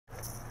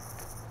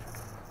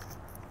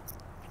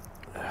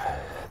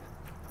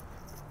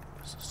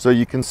So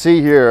you can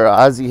see here,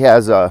 Ozzy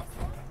has a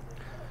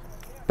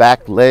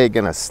back leg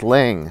and a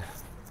sling.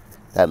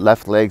 That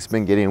left leg's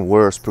been getting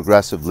worse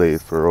progressively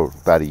for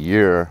about a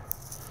year.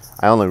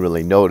 I only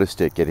really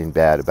noticed it getting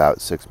bad about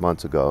 6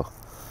 months ago.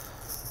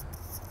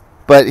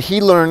 But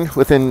he learned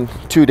within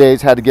 2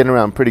 days how to get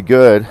around pretty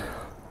good.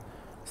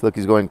 So look,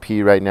 he's going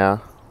pee right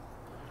now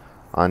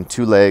on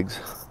 2 legs.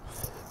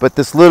 But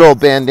this little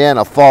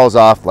bandana falls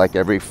off like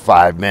every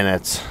 5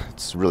 minutes.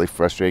 It's really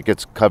frustrating. It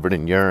gets covered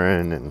in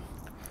urine and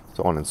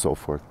so on and so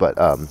forth. But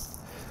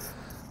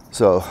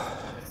so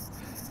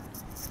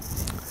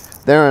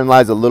therein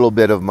lies a little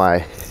bit of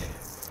my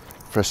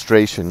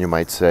frustration, you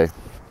might say.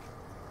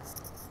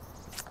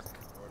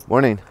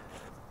 Morning.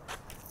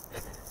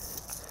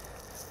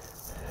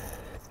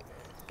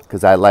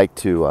 Because I like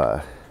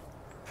to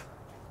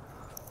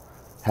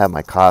have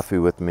my coffee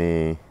with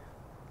me,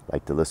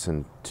 like to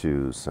listen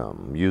to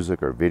some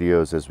music or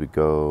videos as we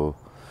go.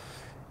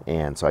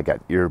 And so I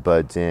got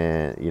earbuds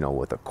in, you know,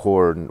 with a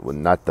cord,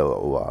 not the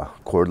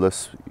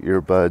cordless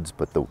earbuds,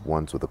 but the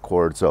ones with a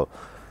cord. So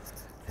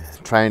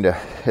trying to,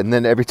 and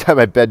then every time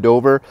I bend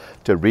over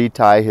to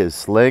retie his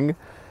sling,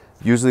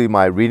 usually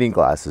my reading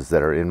glasses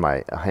that are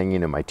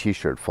hanging in my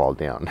t-shirt fall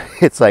down.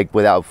 It's like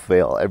without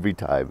fail every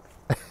time.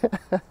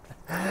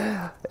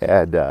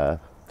 And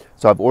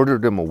so I've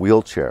ordered him a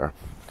wheelchair,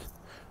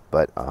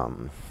 but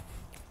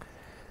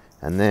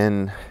and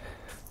then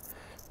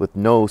with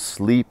no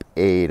sleep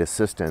aid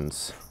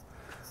assistance,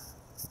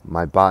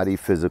 my body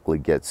physically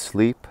gets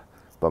sleep,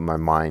 but my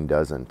mind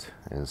doesn't,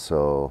 and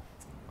so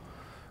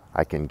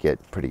I can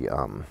get pretty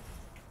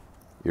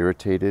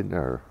irritated,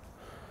 or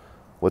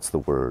what's the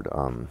word?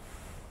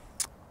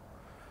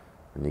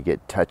 When you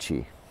get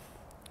touchy,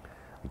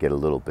 I get a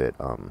little bit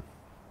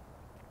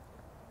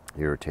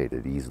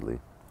irritated easily.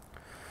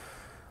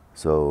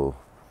 So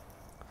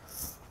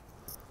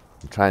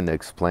I'm trying to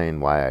explain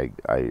why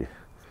I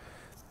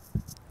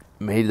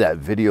made that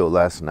video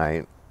last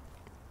night.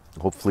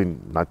 Hopefully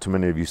not too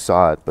many of you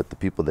saw it, but the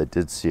people that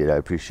did see it, I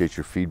appreciate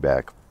your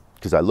feedback.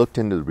 Because I looked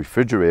into the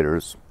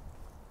refrigerators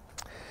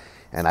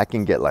and I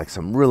can get like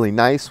some really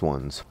nice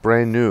ones,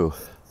 brand new,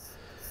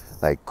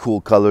 like cool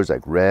colors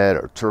like red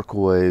or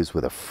turquoise,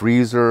 with a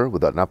freezer,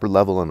 with an upper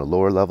level and a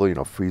lower level, you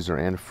know, freezer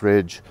and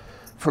fridge,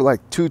 for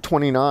like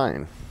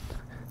 $229,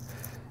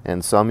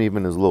 and some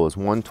even as low as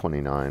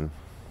 $129.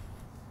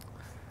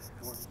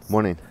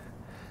 Morning.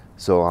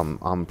 So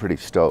I'm pretty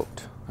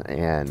stoked,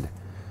 and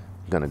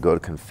I'm gonna go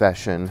to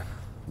confession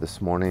this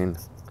morning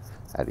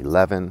at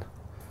 11.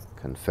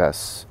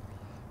 Confess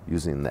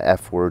using the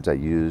F words I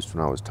used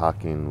when I was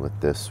talking with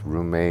this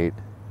roommate.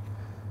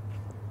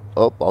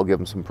 Oh, I'll give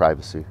him some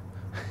privacy.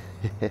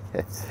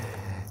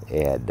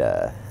 And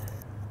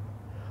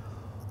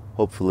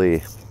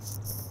hopefully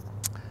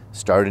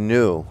start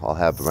anew. I'll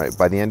have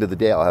by the end of the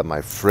day, I'll have my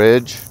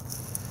fridge,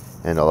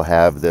 and I'll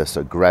have this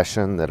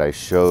aggression that I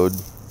showed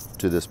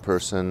to this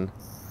person,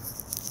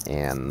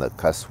 and the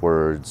cuss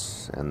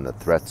words and the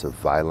threats of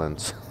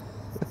violence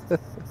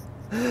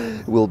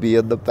will be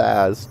in the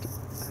past.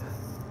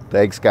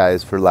 Thanks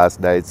guys for last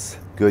night's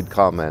good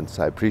comments.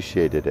 I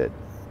appreciated it.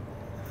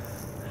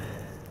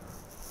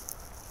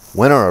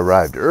 Winter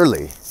arrived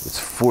early.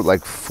 It's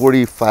like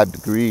 45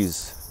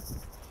 degrees,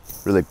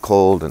 really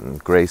cold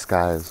and gray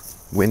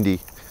skies,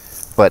 windy.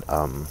 But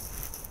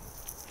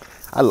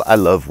I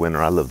love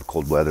winter. I love the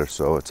cold weather,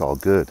 so it's all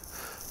good.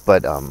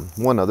 But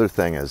one other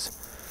thing is,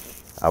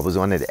 I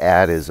wanted to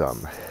add is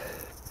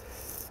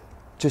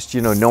just, you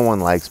know, no one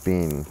likes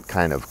being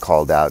kind of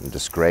called out and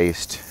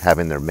disgraced,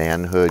 having their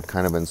manhood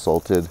kind of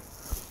insulted.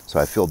 So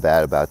I feel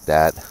bad about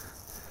that.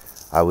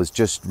 I was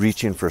just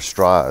reaching for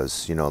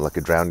straws, you know, like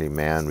a drowning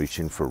man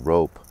reaching for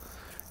rope.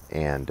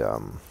 And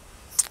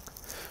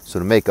so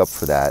to make up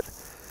for that,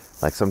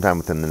 like sometime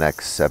within the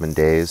next 7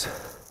 days,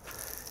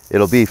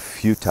 it'll be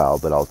futile,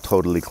 but I'll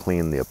totally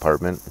clean the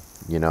apartment,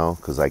 you know,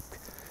 because like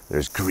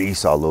there's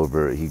grease all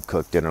over. He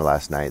cooked dinner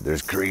last night.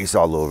 There's grease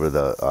all over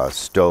the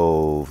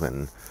stove,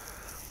 and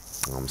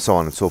so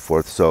on and so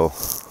forth. So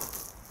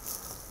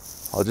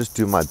I'll just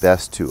do my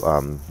best to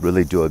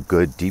really do a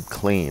good deep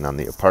clean on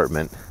the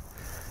apartment.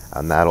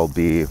 And that'll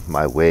be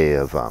my way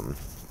of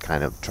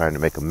kind of trying to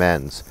make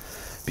amends.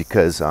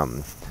 Because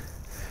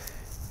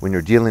when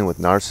you're dealing with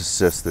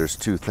narcissists, there's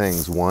two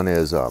things. One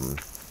is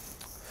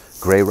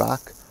gray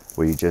rock,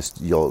 where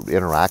you'll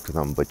interact with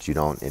them, but you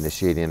don't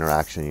initiate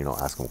interaction, you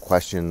don't ask them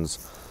questions.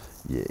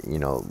 You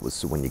know,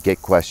 so when you get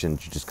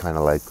questions, you just kind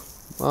of like,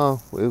 oh,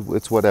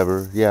 it's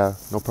whatever, yeah,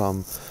 no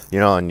problem. You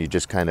know, and you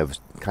just kind of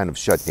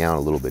shut down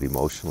a little bit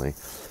emotionally.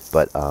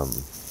 But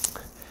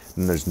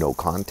then there's no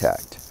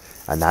contact.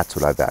 And that's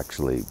what I've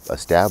actually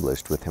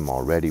established with him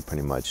already,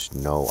 pretty much.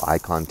 No eye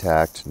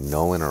contact,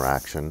 no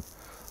interaction.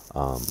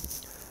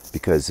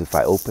 Because if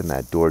I open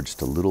that door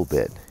just a little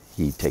bit,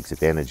 he takes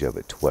advantage of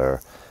it to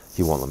where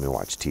he won't let me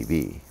watch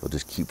TV. He'll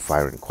just keep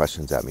firing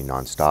questions at me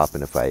nonstop.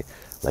 And if I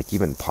like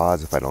even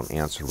pause, if I don't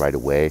answer right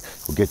away,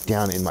 he'll get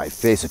down in my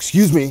face.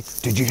 Excuse me,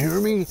 did you hear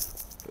me?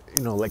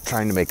 You know, like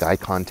trying to make eye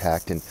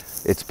contact. And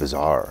it's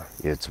bizarre.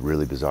 It's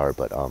really bizarre.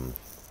 But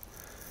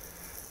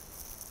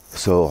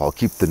So I'll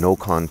keep the no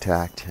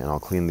contact, and I'll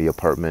clean the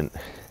apartment.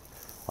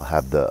 I'll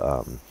have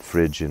the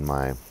fridge in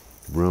my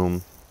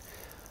room.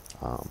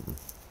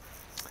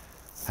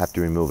 Have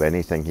to remove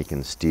anything he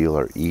can steal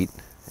or eat,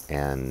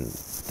 and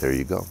there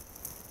you go.